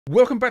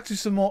Welcome back to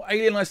some more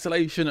Alien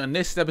Isolation, and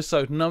this is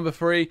episode number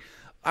 3.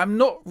 I'm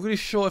not really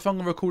sure if I'm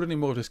going to record any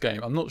more of this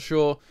game. I'm not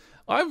sure.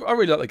 I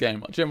really like the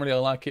game. Generally, I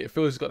like it. It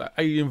feels it's got that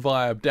alien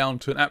vibe down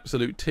to an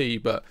absolute T,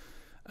 but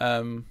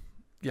yeah, I'm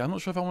not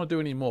sure if I want to do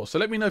any more. So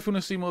let me know if you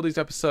want to see more of these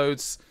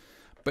episodes,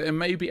 but it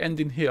may be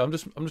ending here. I'm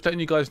just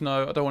letting you guys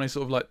know. I don't want any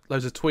sort of like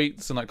loads of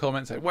tweets and like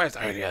comments saying, "Where's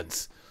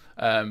aliens?"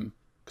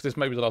 Because this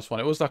may be the last one.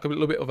 It was like a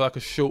little bit of like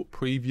a short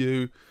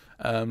preview.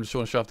 Just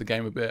want to show off the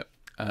game a bit.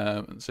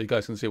 So you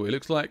guys can see what it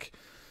looks like.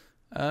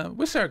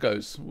 We'll see how it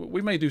goes.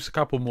 We may do a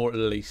couple more at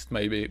least,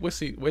 maybe. We'll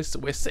see. We'll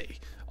see.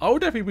 I will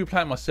definitely be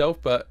playing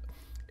myself, but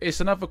it's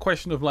another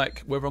question of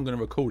like whether I'm going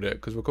to record it,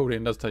 because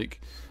recording does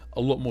take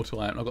a lot more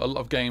time. I've got a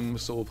lot of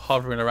games sort of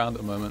hovering around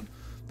at the moment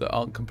that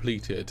aren't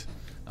completed.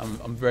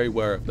 I'm very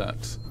aware of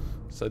that.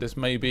 So this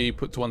may be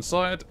put to one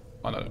side.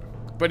 I don't know.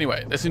 But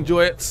anyway, let's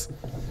enjoy it.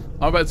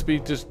 I'm about to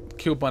be just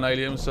killed by an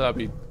alien, so that'll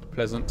be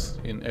pleasant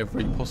in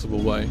every possible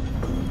way.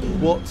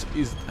 What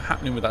is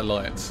happening with that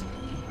light?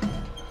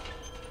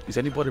 Is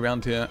anybody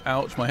around here?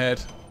 Ouch, my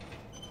head.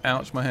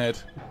 Ouch, my head.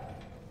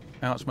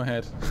 Ouch, my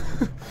head.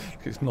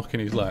 It's knocking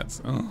his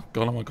lights. Oh,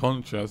 God, I'm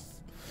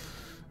unconscious.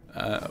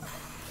 Oh,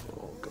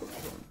 God,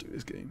 I don't do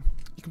this game.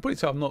 You can probably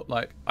tell I'm not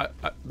like...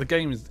 the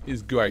game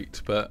is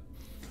great, but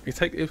it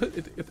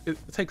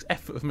takes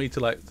effort for me to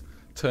like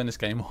turn this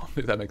game on,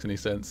 if that makes any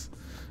sense.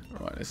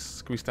 Alright,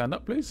 can we stand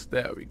up, please?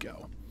 There we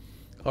go.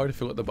 I already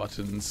forgot the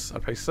buttons. I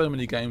play so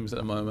many games at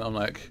the moment. I'm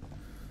like,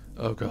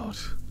 oh God.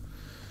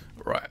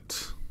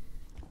 Right.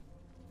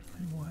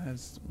 Why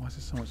is there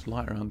so much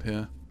light around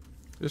here?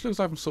 This looks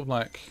like I'm sort of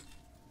like...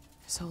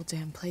 This whole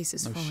damn place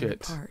is falling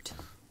apart.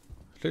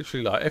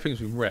 Literally, like, everything's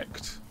been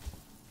wrecked.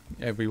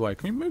 Every way.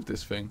 Can we move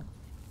this thing?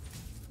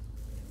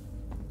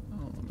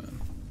 Oh,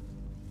 man.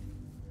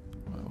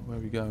 Well, where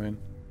are we going?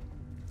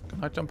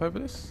 Can I jump over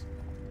this?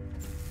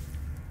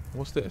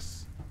 What's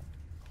this?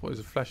 What is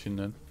it flashing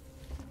then?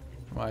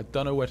 Right, I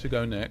don't know where to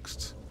go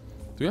next.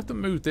 Do we have to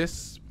move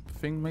this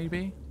thing,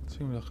 maybe? It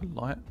seems like a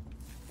light.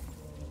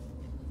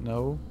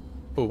 No.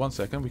 Oh, 1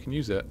 second. We can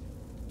use it.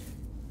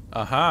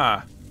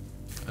 Aha!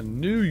 I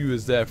knew you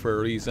was there for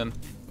a reason.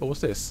 Oh,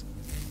 what's this?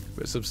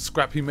 Got some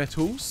scrappy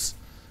metals.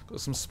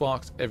 Got some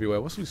sparks everywhere.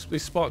 What's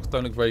these sparks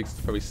don't look very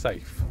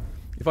safe.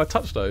 If I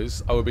touch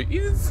those, I would be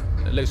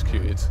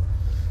electrocuted.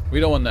 We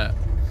don't want that,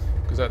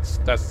 because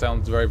that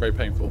sounds very, very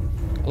painful.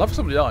 I love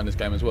some of the art in this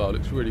game as well. It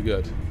looks really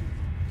good.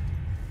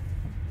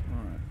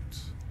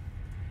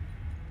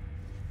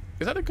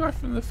 Is that the guy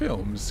from the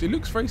films? He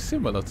looks very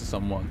similar to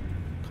someone.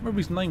 I can't remember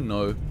his name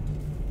though.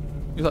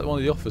 He's like one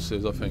of the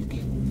officers, I think.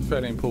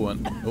 Fairly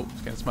important. Oh,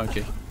 it's getting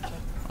smoky.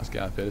 Let's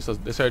get out of here.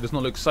 This area does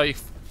not look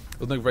safe.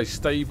 Doesn't look very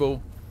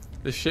stable.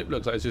 This ship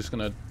looks like it's just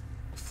going to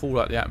fall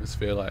out the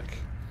atmosphere like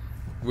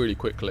really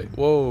quickly.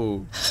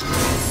 Whoa.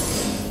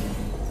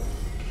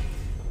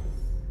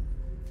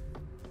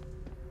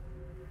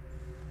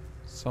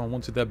 Someone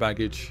wanted their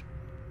baggage.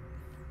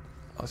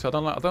 So I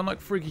don't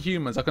like freaky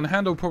humans. I can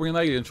handle probably an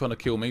alien trying to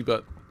kill me,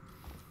 but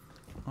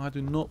I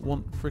do not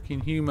want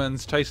freaking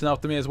humans chasing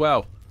after me as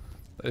well.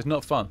 That is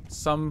not fun.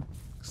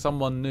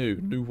 Someone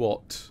knew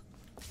what?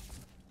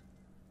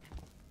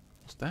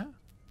 What's that?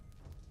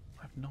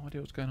 I have no idea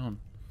what's going on.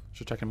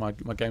 Should check in my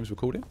game's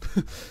recording.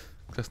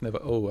 That's never.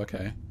 Oh,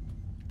 okay.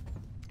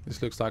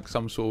 This looks like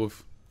some sort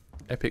of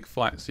epic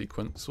fight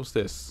sequence. What's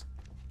this?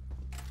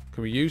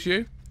 Can we use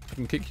you? I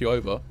can kick you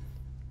over.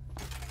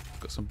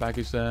 Got some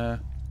baggage there.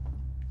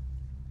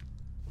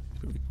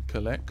 We can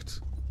collect.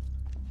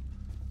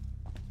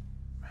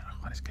 Man, I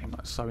find this game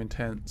like so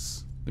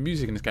intense. The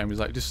music in this game is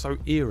like just so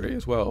eerie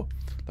as well.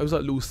 Those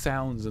like little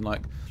sounds and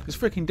like there's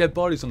freaking dead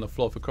bodies on the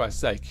floor, for Christ's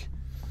sake.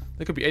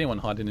 There could be anyone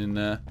hiding in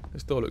there.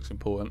 This door looks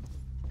important.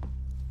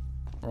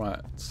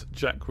 Right,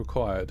 jack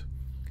required.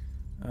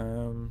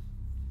 Someone's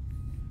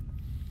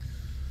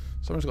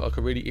got like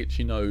a really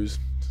itchy nose.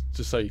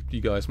 Just so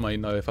you guys may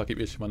know, if I keep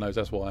itching my nose,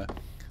 that's why.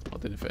 I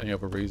didn't for any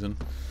other reason.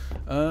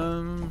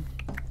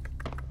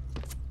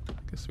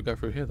 Guess we go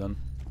through here then.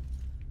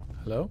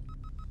 Hello?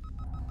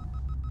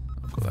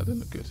 Oh God, that didn't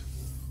look good.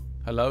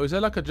 Hello? Is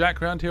there like a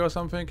jack around here or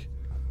something?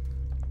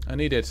 I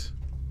need it.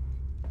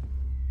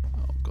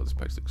 Oh God, this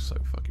place looks so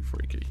fucking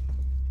freaky.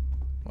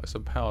 Right,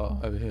 some power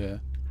over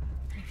here.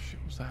 Oh shit,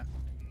 what's that?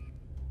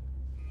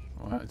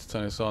 Alright, let's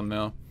turn this on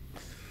now.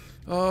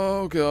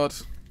 Oh God.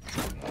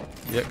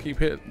 Yeah, keep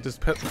hitting.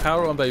 Just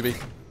power on, baby.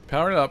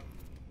 Power it up.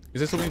 Is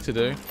this all we need to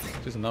do?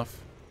 Is this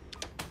enough?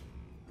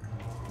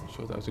 Not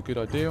sure if that was a good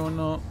idea or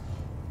not.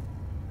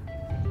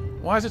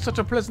 Why is it such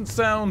a pleasant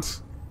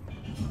sound?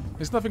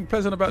 There's nothing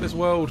pleasant about this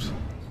world.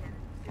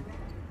 Oh,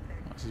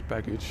 this is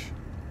baggage.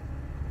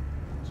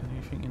 Is there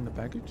anything in the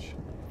baggage?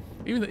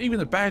 Even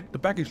the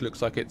baggage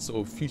looks like it's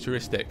sort of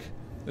futuristic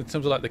in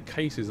terms of like the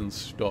cases and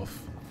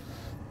stuff,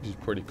 which is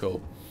pretty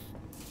cool.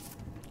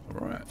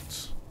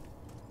 Right.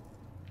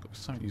 Got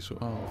something useful.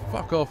 Oh,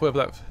 fuck off!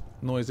 Whatever that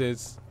noise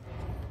is.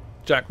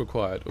 Jack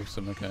required.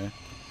 Awesome. Okay. What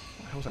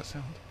the hell was that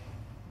sound?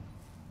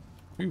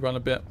 Can we run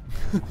a bit?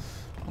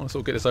 I want to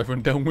sort of get this over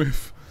and done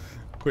with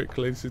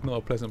quickly. This is not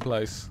a pleasant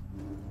place.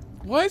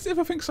 Why is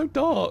everything so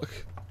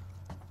dark?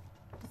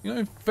 You know,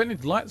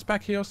 invented lights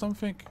back here or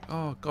something?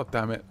 Oh, god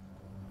damn it.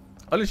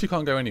 I literally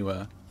can't go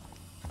anywhere.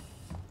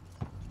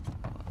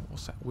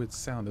 What's that weird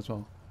sound as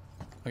well?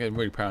 I'm getting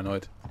really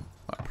paranoid.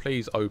 Right,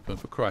 please open,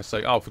 for Christ's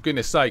sake. Oh, for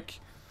goodness sake.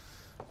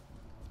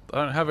 I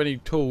don't have any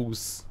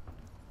tools.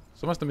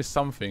 So I must have missed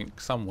something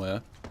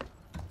somewhere.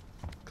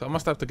 I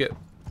must have to get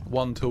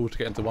one tool to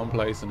get into one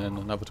place and then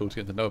another tool to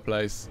get into another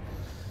place.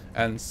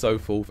 And so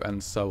forth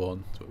and so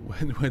on. So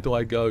where do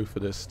I go for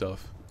this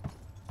stuff?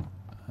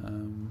 I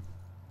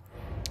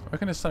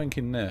reckon there's something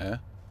in there.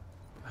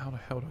 How the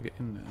hell do I get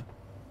in there?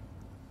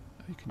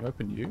 Oh, can you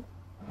open you?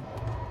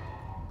 Oh,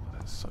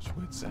 that's such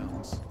weird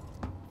sounds.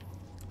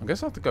 I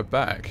guess I have to go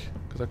back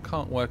because I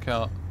can't work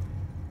out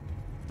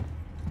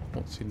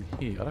what's in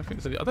here. I don't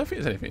think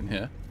there's anything in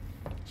here.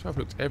 So I've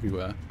looked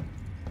everywhere.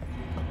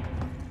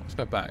 Let's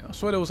go back. I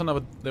swear there was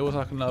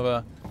like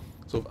another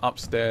sort of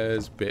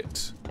upstairs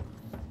bit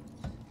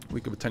we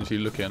could potentially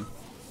look in.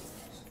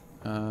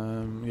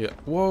 Yeah.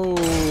 Whoa,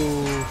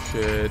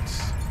 shit.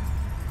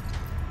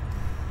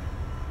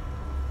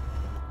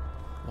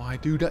 Why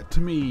do that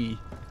to me?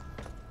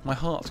 My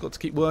heart's got to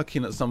keep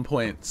working at some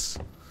points.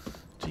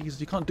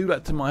 Jesus, you can't do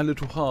that to my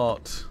little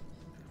heart.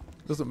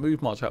 It doesn't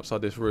move much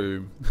outside this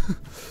room.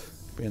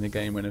 Be in the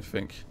game or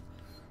anything.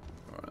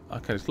 Right.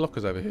 Okay, there's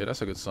lockers over here.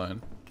 That's a good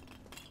sign.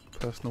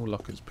 Personal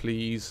lockers,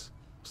 please.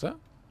 What's that?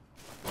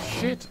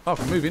 Shit! Oh, I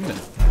can move in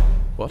there.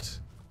 What?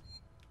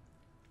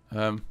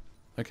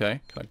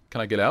 Okay.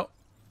 Can I get out?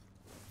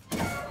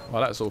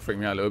 Well, that's all freaking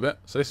me out a little bit.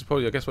 So this is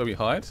probably, I guess, where we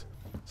hide.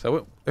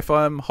 So if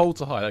I hold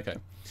to hide, okay.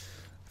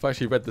 If I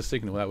actually read the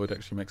signal, that would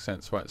actually make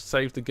sense. Right,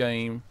 save the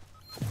game.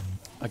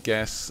 I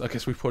guess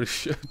we probably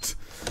should.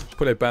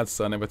 Probably a bad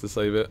sign, never to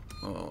save it.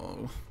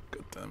 Oh,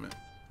 god damn it.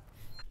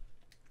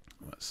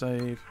 Right,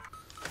 save.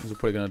 These are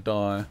probably going to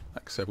die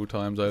like several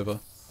times over.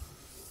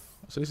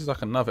 So this is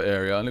like another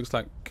area. It looks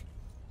like,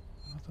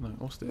 I don't know,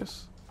 what's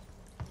this?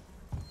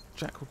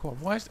 Jack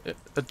required. Why is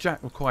a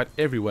jack required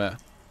everywhere?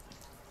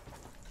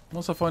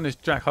 Once I find this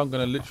jack, I'm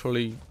going to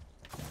literally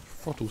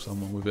throttle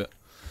someone with it.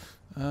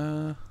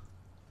 Right,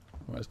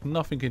 there's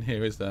nothing in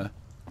here, is there?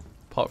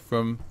 Apart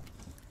from...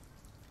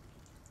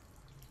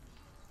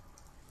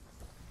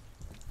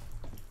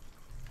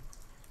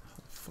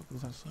 What the fuck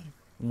does that say?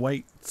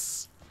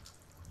 Weights.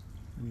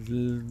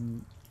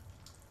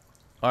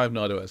 I have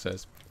no idea what it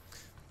says.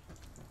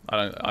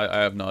 I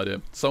have no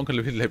idea. Someone can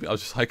look at me. I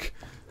was just like,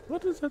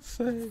 what does that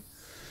say?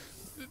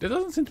 There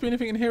doesn't seem to be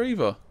anything in here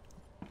either.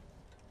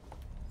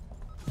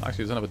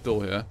 Actually, there's another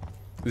door here.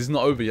 This is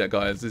not over yet,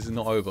 guys. This is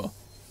not over.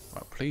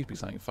 Right, please be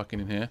something fucking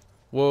in here.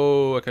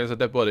 Whoa, okay, there's a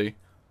dead body.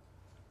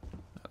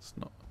 That's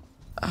not...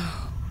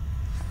 Oh.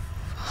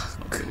 That's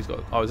not good. He's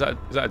got... Oh, is that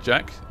a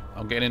jack?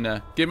 I'm getting in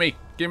there. Gimme!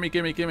 Gimme,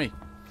 gimme, gimme!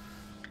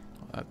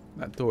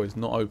 That door is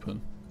not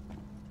open.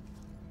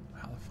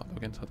 How the fuck do I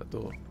get inside that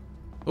door?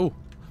 Oh!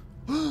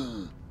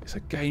 It's a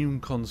game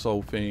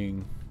console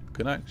thing.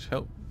 Can I actually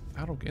help?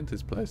 How do I get into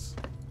this place?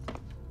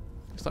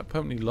 It's like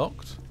permanently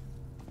locked.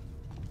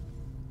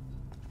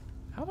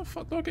 How the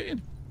fuck do I get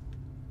in?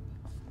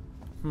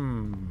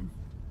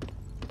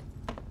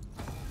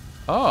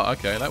 Oh,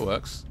 okay, that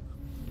works.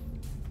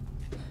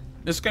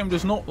 This game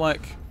does not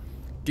like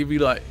give you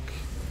like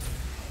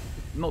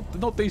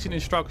not decent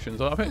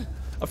instructions. I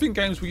think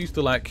games we used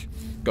to like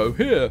go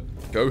here,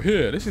 go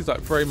here. This is like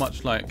very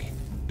much like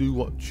do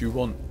what you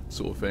want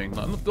sort of thing.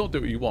 Like not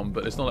do what you want,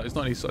 but it's not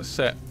any sort of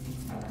set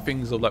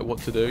things of like what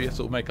to do. You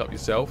sort of make up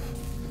yourself,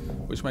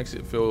 which makes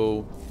it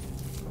feel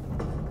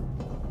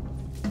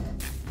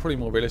pretty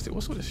more realistic.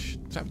 What sort of is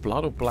that,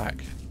 blood or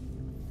black?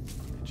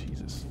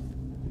 Jesus.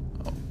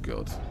 Oh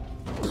god.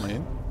 Am I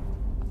in?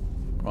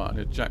 Right, I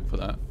need a jack for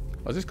that.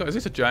 Oh, is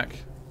this a jack?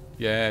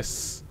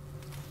 Yes.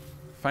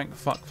 Thank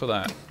fuck for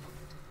that.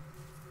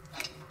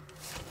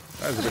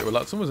 That was a bit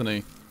reluctant, wasn't he?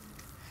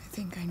 I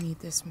think I need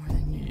this more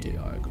than you do.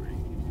 Yeah, I agree.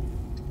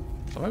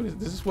 So maybe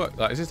does this work?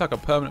 Like, is this like a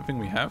permanent thing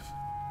we have?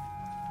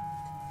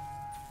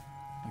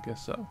 I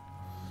guess so.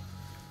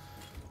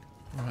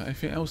 Alright,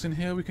 anything else in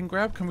here we can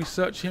grab? Can we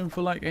search him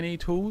for like any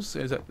tools?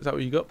 Is that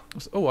what you got?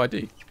 Oh,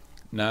 ID.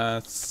 Nah,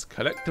 it's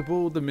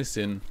collectible, the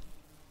missing.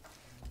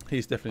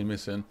 He's definitely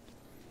missing.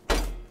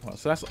 Right,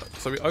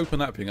 so we open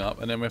that thing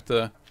up and then we have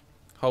to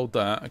hold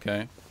that.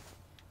 Okay.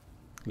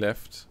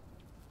 Left.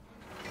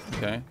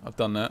 Okay, I've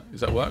done that.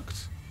 Is that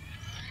worked?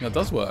 Yeah, it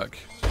does work.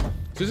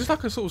 So is this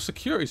like a sort of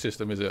security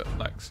system, is it?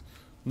 Like,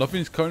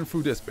 nothing's going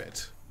through this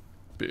bit.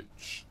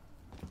 Bitch.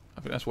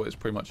 I think that's what it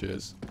pretty much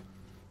is.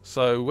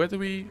 So, where do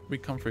we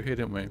come through here,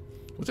 didn't we?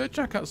 Was there a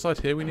jack outside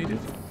here we needed?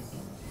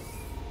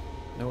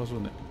 There was,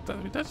 wasn't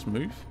it? Did that just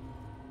move?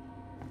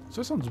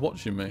 So someone's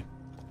watching me.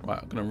 Right,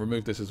 I'm going to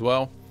remove this as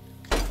well.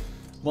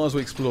 Might as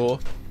well explore.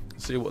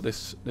 See what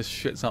this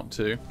shit's up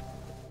to.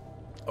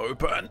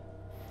 Open!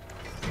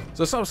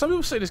 So some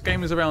people say this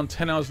game is around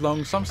 10 hours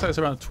long. Some say it's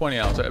around 20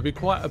 hours. So it'd be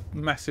quite a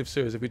massive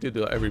series if we did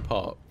like every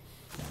part.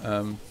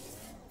 And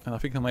I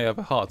think I may have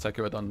a heart attack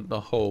if I've done the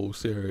whole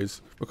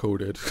series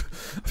recorded.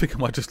 I think I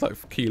might just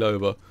like keel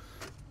over.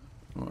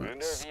 Right,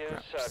 Interview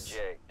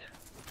subject.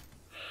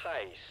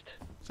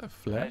 heist. Is that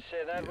flare? Did I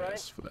say that yeah, right?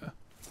 That's flare.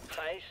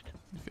 Heist?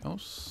 Anything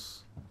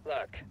else?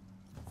 Look,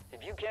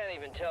 if you can't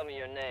even tell me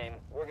your name,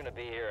 we're gonna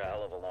be here a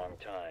hell of a long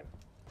time.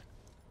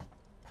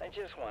 I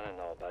just want to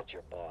know about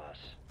your boss.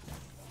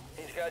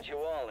 He's got you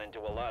all into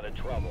a lot of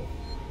trouble.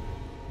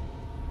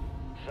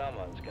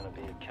 Someone's gonna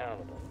be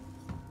accountable.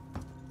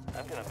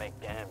 I'm gonna make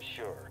damn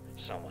sure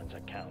someone's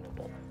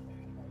accountable.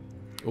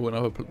 Oh,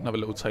 another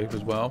little tape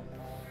as well.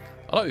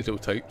 I like these little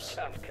tapes.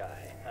 Tough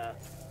guy, huh?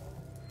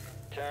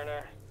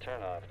 Turner,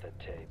 turn off the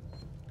tape.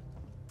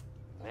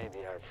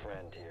 Maybe our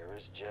friend here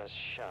is just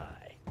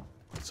shy.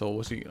 So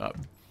what's he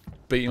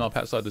beat him up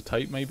outside the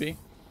tape maybe?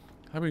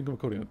 How are we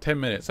recording? 10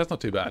 minutes. That's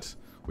not too bad.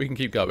 We can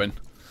keep going.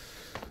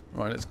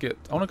 Right, let's get.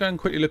 I want to go and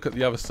quickly look at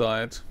the other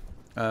side.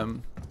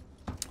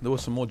 There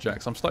was some more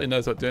jacks. I'm slightly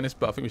nervous about doing this,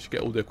 but I think we should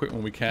get all the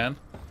equipment we can.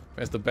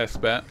 That's the best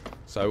bet.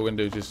 So we're going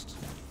to do just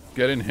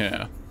get in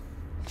here,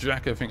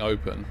 jack everything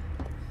open.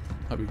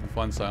 Hope we can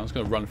find something. I'm just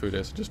going to run through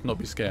this. Just not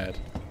be scared.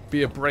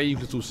 Be a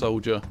brave little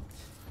soldier.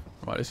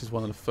 Right, this is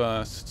one of the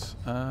first.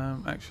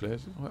 Actually,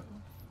 is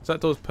that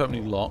door's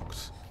permanently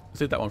locked. Let's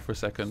do that one for a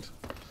second.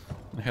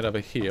 And head over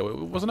here.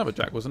 It was another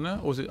jack, wasn't there?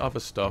 Or was it other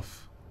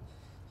stuff?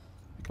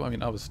 It might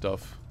mean other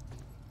stuff.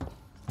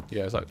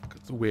 Yeah, it's like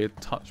weird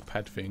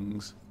touchpad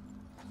things.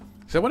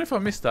 So I wonder if I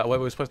missed that, where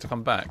we were supposed to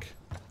come back.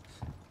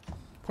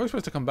 Probably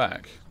supposed to come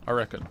back, I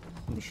reckon.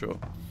 I'm not sure.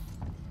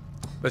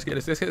 Let's get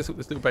this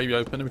little baby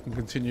open, and we can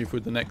continue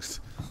through the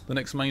next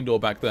main door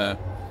back there.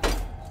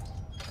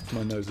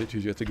 My nose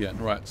itches yet again.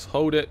 Right, let's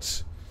hold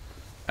it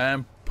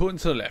and pull it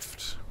to the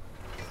left.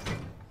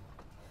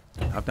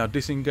 I've now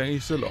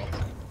disengaged the lock.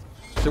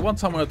 So one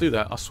time when I do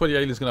that, I swear the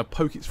alien's going to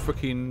poke its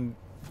freaking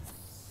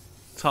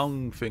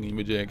tongue thingy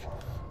majig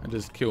and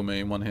just kill me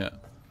in one hit.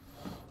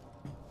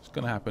 It's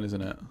going to happen,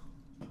 isn't it?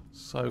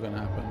 So going to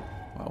happen.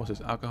 Right, what's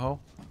this? Alcohol?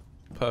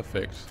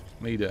 Perfect.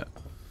 Need it.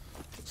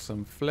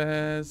 Some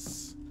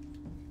flares.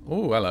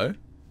 Oh, hello.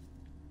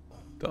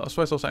 I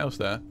swear I saw something else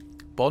there.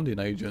 Bonding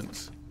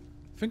agents.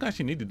 I think I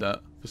actually needed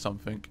that for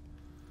something.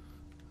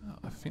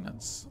 I think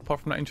that's, apart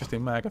from that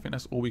interesting mag, I think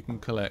that's all we can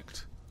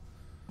collect.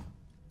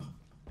 I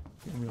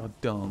think we are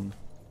done.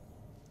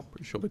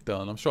 Pretty sure we're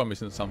done. I'm sure I'm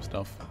missing some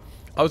stuff.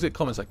 I was getting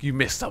comments like, "You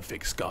missed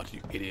something, Scott,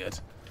 you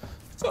idiot."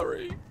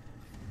 Sorry.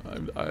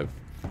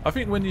 I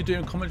think when you're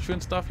doing commentary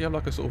and stuff, you have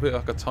like a sort of bit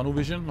like a tunnel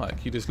vision.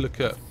 Like you just look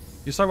at,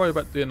 you're so worried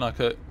about doing like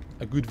a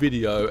good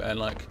video and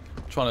like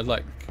trying to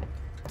like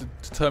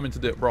determine to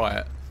do it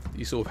right.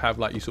 You sort of have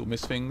like, you sort of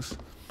miss things.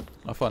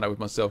 I find that with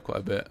myself quite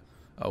a bit.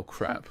 Oh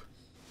crap.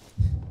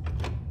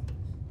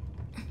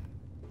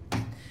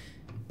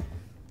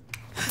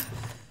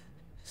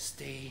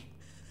 Stay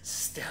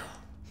still.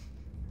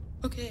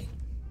 Okay.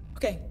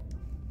 Okay.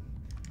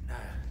 Now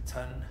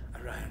turn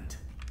around.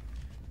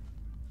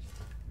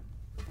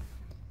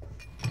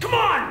 Come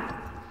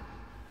on!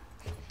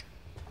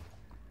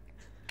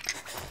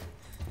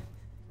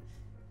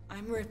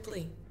 I'm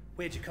Ripley.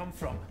 Where'd you come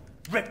from?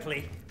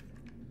 Ripley?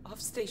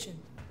 Off station.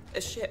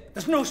 A ship.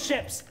 There's no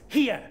ships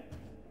here!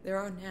 There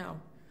are now.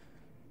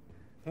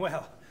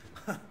 Well,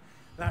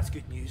 that's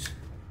good news.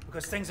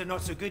 Because things are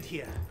not so good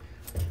here.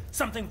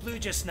 Something blue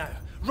just now.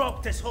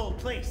 Rocked this whole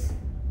place.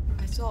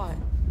 I saw it.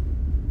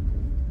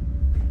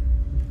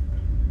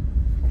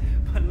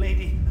 But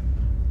lady,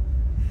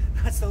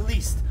 that's the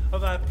least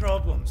of our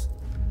problems.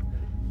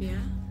 Yeah?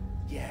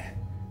 Yeah.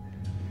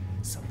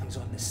 Something's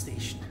on this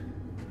station.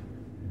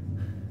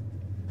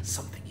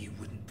 Something you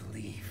wouldn't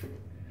believe.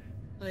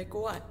 Like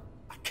what?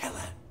 A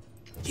killer.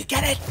 You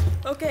get it?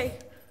 Okay.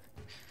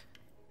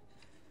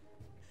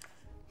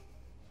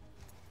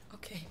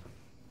 Okay.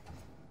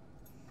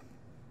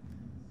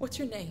 What's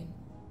your name?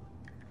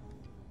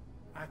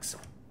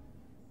 Axel.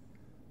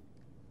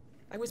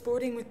 I was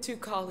boarding with 2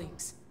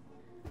 colleagues.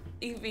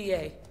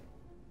 EVA.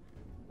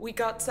 We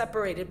got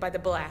separated by the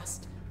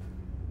blast.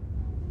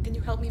 Can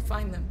you help me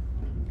find them?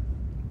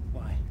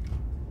 Why?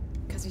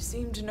 Because you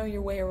seem to know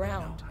your way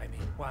around. No, I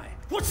mean, why?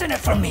 What's in it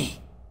for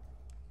me?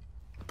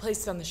 A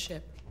place on the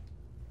ship.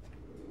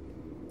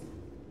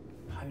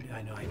 How do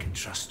I know I can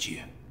trust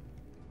you?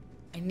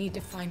 I need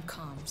to find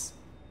comms.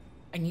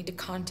 I need to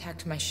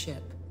contact my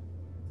ship.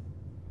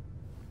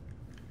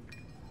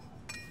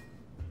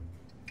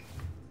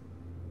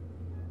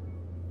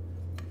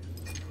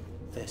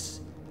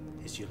 This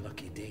is your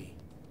lucky day.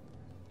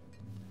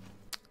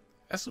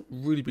 Hasn't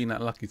really been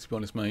that lucky, to be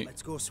honest, mate.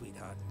 Let's go,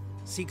 sweetheart.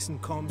 Seeks and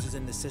comms is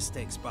in the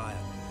Systech Spire.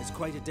 It's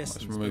quite a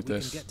distance, but we remove can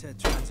this. get to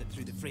transit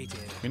through the freight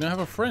area. We now have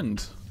a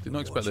friend. Did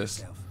not expect Watch this.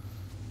 yourself.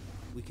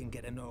 We can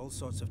get into all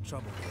sorts of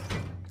trouble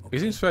here. He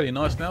seems fairly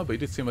nice now, but he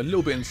did seem a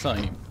little bit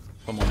insane,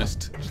 if I'm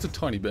honest. Just a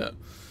tiny bit.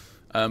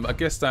 I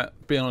guess that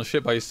being on a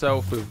ship by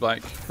yourself with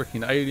like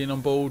freaking alien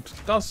on board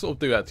does sort of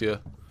do that to you.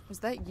 Was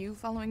that you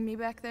following me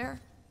back there?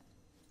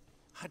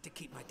 Had to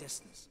keep my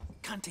distance.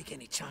 Can't take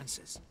any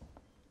chances.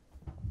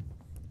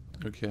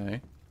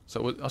 Okay.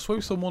 So I swear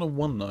we saw more than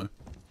one though.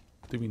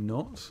 Did we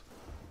not?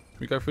 Can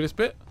we go through this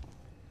bit?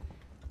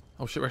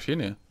 Oh shit, we're actually in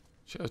here.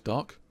 Shit, it was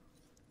dark.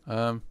 Is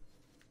there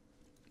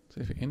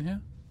anything in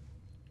here?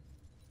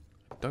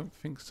 don't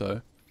think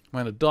so.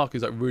 Man, the dark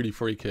is like really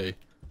freaky.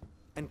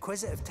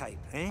 Inquisitive type,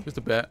 eh? Just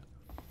a bit.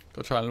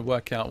 Gotta try and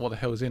work out what the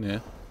hell's in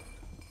here.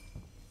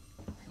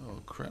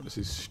 Oh crap, this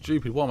is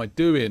stupid. What am I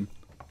doing?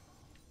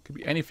 Could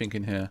be anything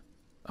in here.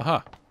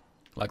 Aha.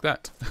 Like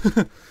that.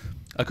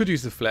 I could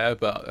use the flare,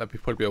 but that'd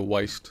probably be a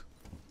waste.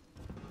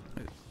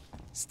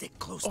 Stick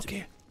close to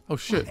me. Oh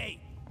shit. Hey,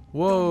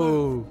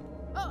 whoa.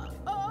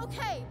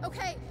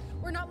 Okay.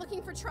 We're not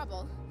looking for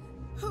trouble.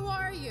 Who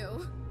are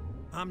you?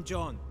 I'm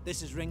John.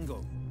 This is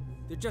Ringo.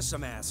 They're just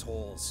some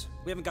assholes.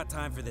 We haven't got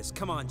time for this.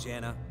 Come on,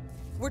 Jana.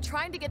 We're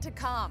trying to get to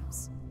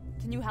comms.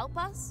 Can you help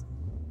us?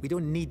 We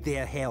don't need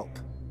their help.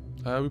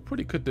 We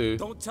probably could do.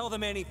 Don't tell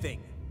them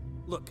anything.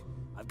 Look,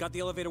 I've got the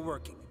elevator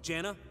working.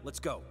 Jana, let's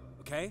go,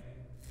 okay?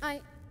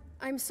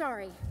 I'm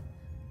sorry.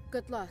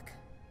 Good luck.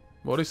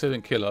 Well, at least they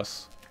didn't kill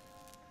us.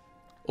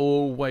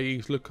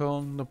 Always look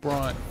on the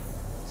bright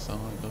side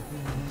of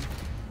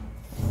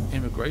the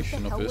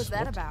immigration What the hell office. was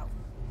that What? about?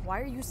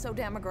 Why are you so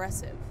damn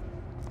aggressive?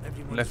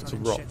 Everyone's Left to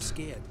running rot. shit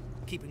scared,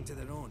 keeping to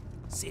their own.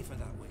 Safer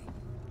that way.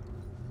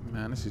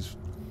 Man, this is...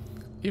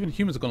 Even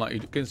humans have gone like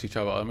against each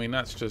other. I mean,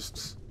 that's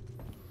just...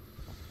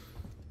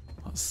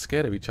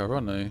 scared of each other,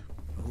 aren't they?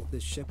 I hope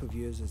this ship of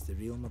yours is the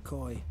real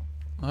McCoy.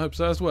 I hope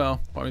so as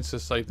well. I need to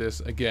save this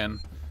again.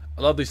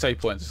 I love these save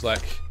points. It's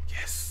like,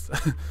 yes,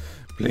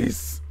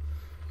 please.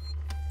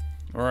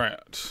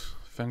 Alright.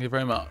 Thank you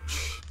very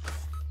much.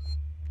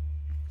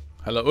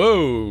 Hello.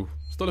 Whoa!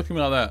 Stop looking at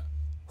me like that.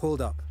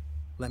 Hold up.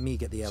 Let me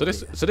get the So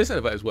elevator. this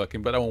elevator is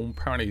working, but that one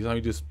apparently is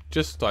only just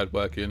started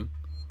working.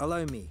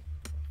 Allow me.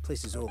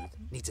 Place is old.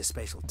 Needs a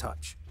special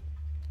touch.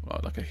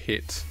 Right, like a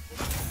hit.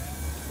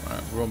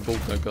 Right, we're on board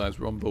though, guys.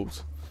 We're on board.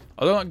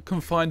 I don't like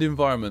confined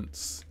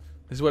environments.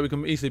 This is where we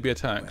can easily be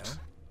attacked. Well,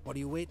 what are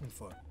you waiting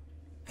for?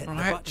 Hit the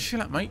Alright, button.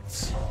 chill out,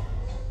 mates.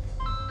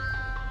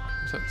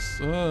 What's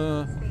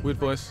that? Weird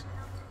voice.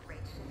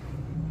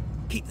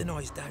 Keep the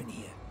noise down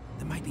here.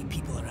 There might be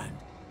people around.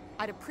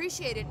 I'd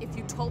appreciate it if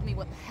you told me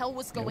what the hell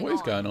was going on. what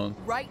is going on?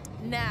 Right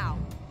now.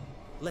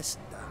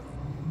 Listen, darling.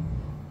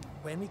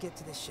 When we get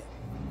to the ship,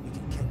 we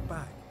can kick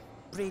back,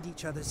 braid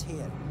each other's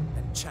hair,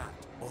 and chat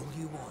all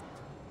you want.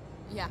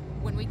 Yeah,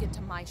 when we get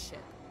to my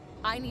ship.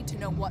 I need to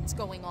know what's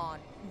going on.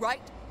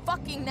 Right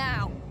fucking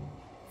now.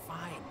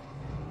 Fine.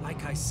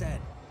 Like I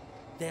said,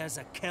 there's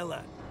a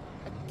killer.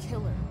 A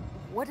killer.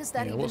 What does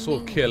that Yeah, even what sort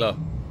mean? of killer?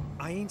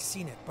 I ain't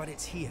seen it, but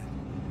it's here.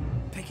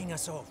 Picking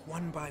us off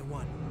one by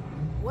one.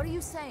 What are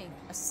you saying?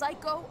 A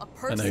psycho? A An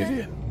person?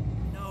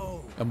 alien.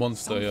 No. A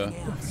monster, yeah.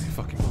 something else. Definitely a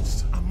fucking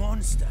monster. A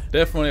monster.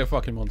 Definitely a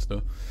fucking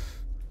monster.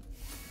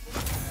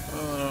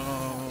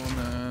 Oh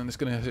man, it's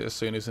gonna hit us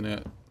soon, isn't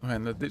it?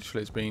 Man,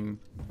 literally it's been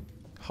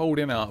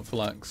holding out for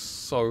like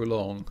so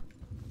long.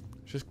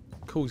 It's just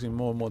causing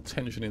more and more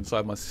tension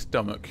inside my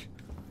stomach.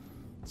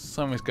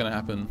 Something's gonna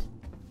happen.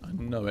 I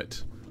know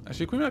it.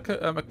 Actually, can we make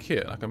a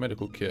kit, like a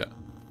medical kit?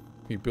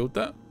 Can you build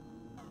that?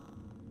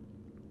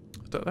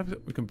 I don't know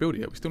if we can build it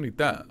yet. We still need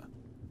that.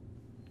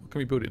 Can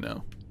we build it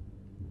now?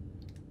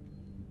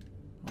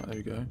 Right, there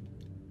we go.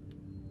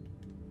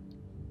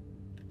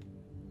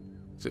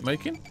 Is it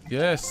making?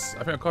 Yes!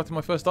 I think I crafted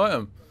my first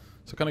item.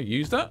 So can I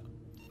use that?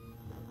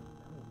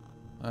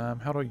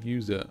 How do I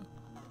use it?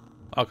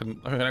 I think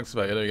I can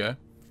activate it. There we go.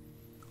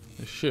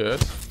 It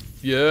should.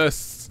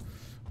 Yes!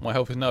 My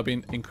health is now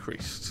being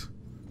increased.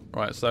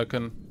 Right, so I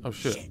can... Oh,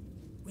 shit.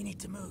 We need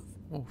to move.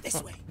 Oh, This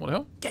fuck. way. What the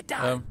hell? Get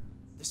down.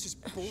 This is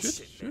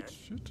bullshit, man.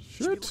 Shit.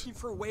 Should be looking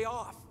for a way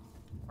off.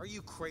 Are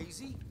you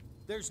crazy?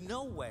 There's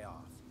no way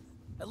off.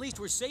 At least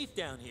we're safe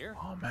down here.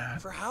 Oh, man.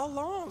 For how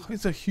long?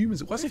 It's a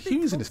humans. Why is there What if they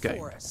humans in come this game?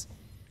 for us?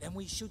 Then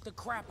we shoot the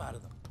crap out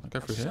of them. I'll go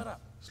through Now here. Shut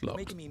up. It's You're locked.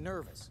 making me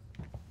nervous.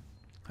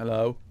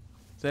 Hello?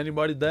 Is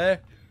anybody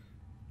there?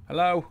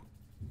 Hello?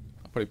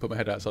 I'll probably put my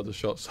head outside the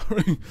shot,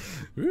 sorry.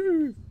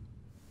 Woo.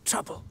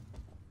 Trouble.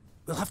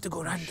 We'll have to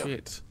go round them.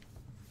 Shit.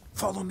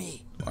 Follow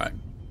me. Right,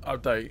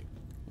 update.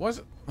 Why is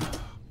it...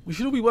 We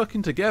should all be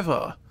working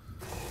together.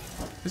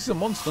 This is a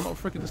monster, not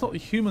freaking... It's not the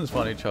humans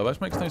fighting each other.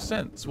 This makes no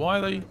sense. Why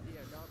are they...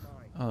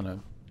 I don't know.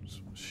 It's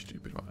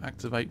stupid. Right,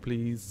 activate,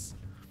 please.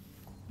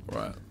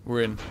 Right,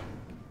 we're in.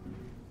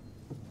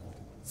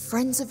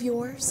 Friends of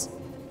yours?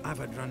 I've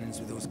had run-ins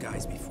with those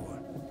guys before.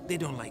 They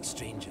don't like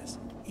strangers.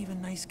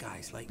 Even nice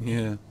guys like me.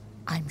 Yeah.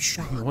 I'm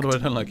shocked. What do I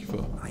don't like you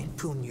for? I ain't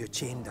pulling your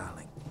chain,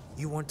 darling.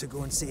 You want to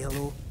go and say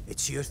hello?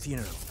 It's your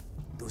funeral.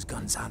 Those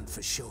guns aren't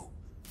for show.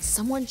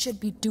 Someone should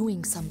be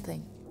doing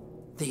something.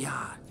 They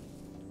are.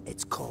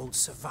 It's called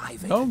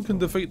surviving. No one can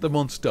defeat the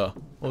monster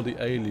or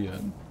the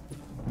alien.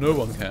 No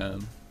one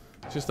can.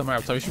 It's just a matter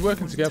of time. We should be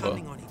working Everyone's together.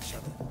 turning on each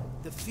other.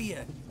 The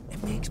fear,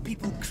 it makes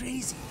people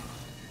crazy.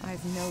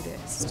 I've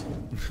noticed.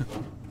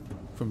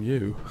 From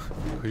you.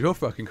 Because you're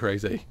fucking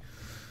crazy.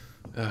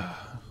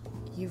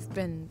 You've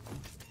been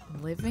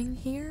living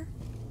here?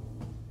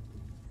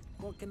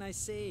 What can I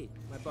say?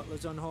 My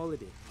butler's on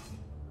holiday.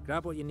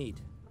 Grab what you need.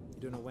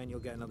 You don't know when you'll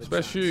get another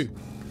Especially you.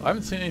 I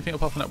haven't seen anything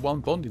apart from that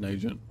one bonding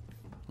agent.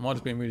 I might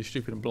have been really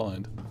stupid and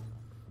blind.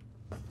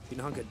 Been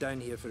hunkered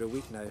down here for a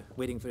week now,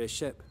 waiting for a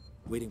ship.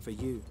 Waiting for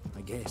you,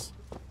 I guess.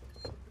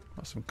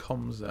 Got some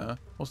comms there.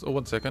 What's, oh,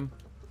 1 second.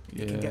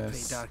 It can get pretty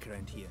Yes. dark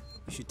around here.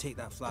 You should take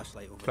that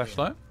flashlight over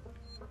Flashlight?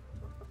 there.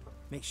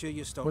 Make sure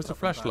you're stocked Where's the up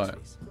on flashlight?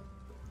 batteries.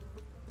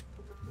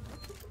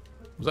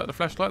 Was that the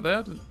flashlight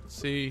there? Didn't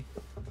see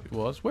if it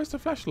was. Where's the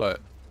flashlight?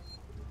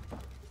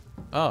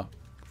 Ah,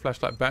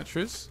 flashlight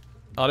batteries.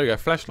 Oh, there we go,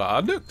 flashlight. I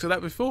looked at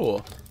that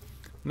before.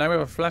 Now we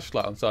have a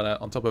flashlight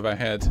on top of our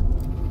head.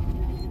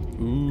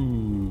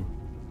 Ooh.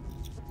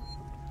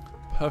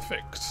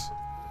 Perfect.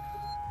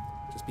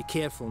 Just be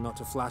careful not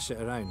to flash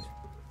it around.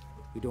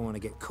 We don't want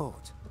to get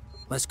caught.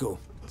 Let's go.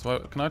 So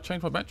can I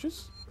change my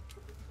batteries?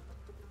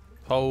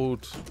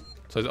 Hold.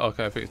 So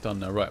okay, I think it's done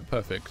now. Right,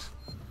 perfect.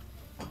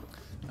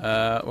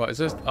 Right, is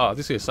this? Oh,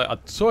 this is. I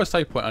saw a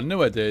save point. I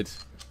knew I did.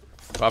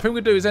 But I think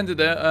we do is end it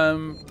there.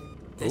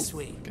 This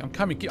way. I'm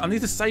coming. I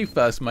need to save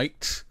first,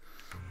 mate.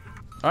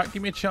 Alright,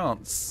 give me a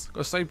chance. Got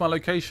to save my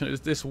location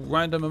at this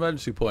random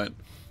emergency point.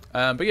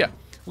 But yeah,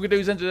 what we're going to do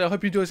is end it there. I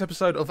hope you enjoyed this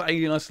episode of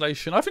Alien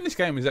Isolation. I think this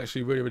game is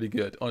actually really, really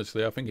good,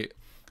 honestly. I think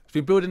it's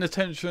been building the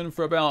tension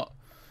for about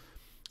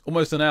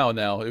almost an hour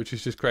now, which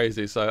is just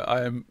crazy. So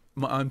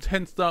I'm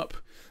tensed up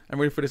and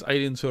ready for this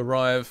alien to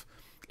arrive.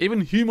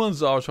 Even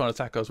humans are trying to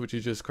attack us, which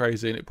is just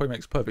crazy. And it probably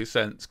makes perfect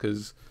sense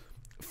because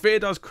fear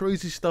does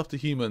crazy stuff to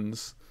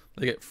humans.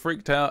 They get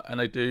freaked out and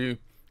they do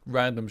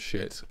random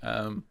shit.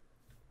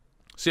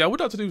 So yeah, I would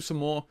like to do some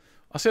more.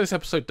 I see how this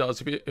episode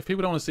does. If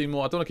people don't want to see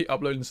more, I don't want to keep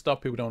uploading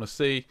stuff people don't want to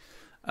see.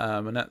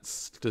 And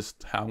that's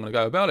just how I'm going to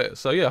go about it.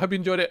 So yeah, I hope you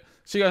enjoyed it.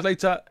 See you guys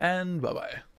later and bye-bye.